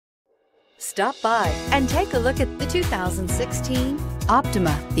Stop by and take a look at the 2016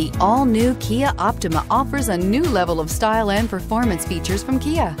 Optima. The all-new Kia Optima offers a new level of style and performance features from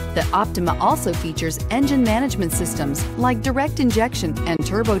Kia. The Optima also features engine management systems like direct injection and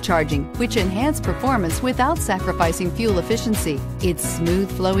turbocharging, which enhance performance without sacrificing fuel efficiency. Its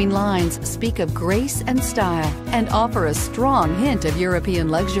smooth flowing lines speak of grace and style and offer a strong hint of European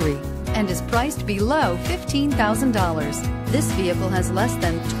luxury, and is priced below $15,000. This vehicle has less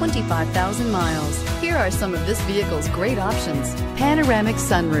than 25,000 miles. Here are some of this vehicle's great options: panoramic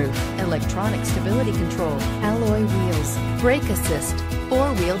sunroof, electronic stability control, alloy wheels, brake assist,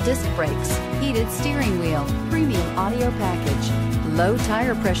 four-wheel disc brakes, heated steering wheel, premium audio package, low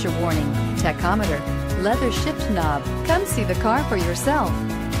tire pressure warning, tachometer, leather shift knob. Come see the car for yourself.